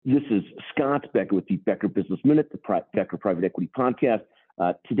This is Scott Becker with the Becker Business Minute, the Becker Private Equity Podcast.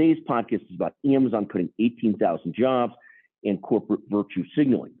 Today's podcast is about Amazon cutting 18,000 jobs and corporate virtue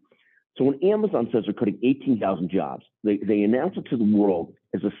signaling. So when Amazon says they're cutting 18,000 jobs, they announce it to the world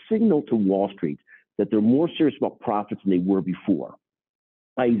as a signal to Wall Street that they're more serious about profits than they were before,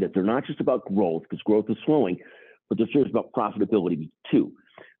 i.e. that they're not just about growth, because growth is slowing, but they're serious about profitability too.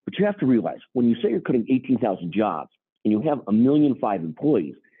 But you have to realize, when you say you're cutting 18,000 jobs and you have 1.5 million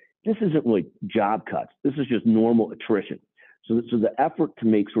employees, this isn't really job cuts. This is just normal attrition. So the effort to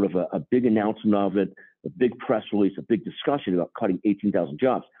make sort of a big announcement of it, a big press release, a big discussion about cutting 18,000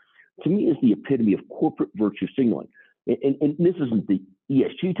 jobs, to me is the epitome of corporate virtue signaling. And this isn't the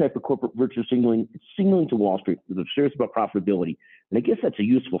ESG type of corporate virtue signaling. It's signaling to Wall Street that they're serious about profitability. And I guess that's a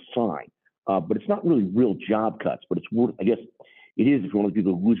useful sign. But it's not really real job cuts. But I guess it is if you're one of the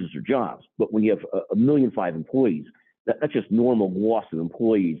people who loses their jobs. But when you have 1.5 million employees, that's just normal loss of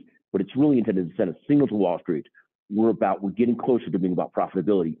employees. But it's really intended to send a signal to Wall Street. We're getting closer to being about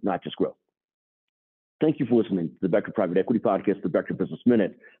profitability, not just growth. Thank you for listening to the Becker Private Equity Podcast, the Becker Business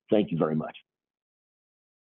Minute. Thank you very much.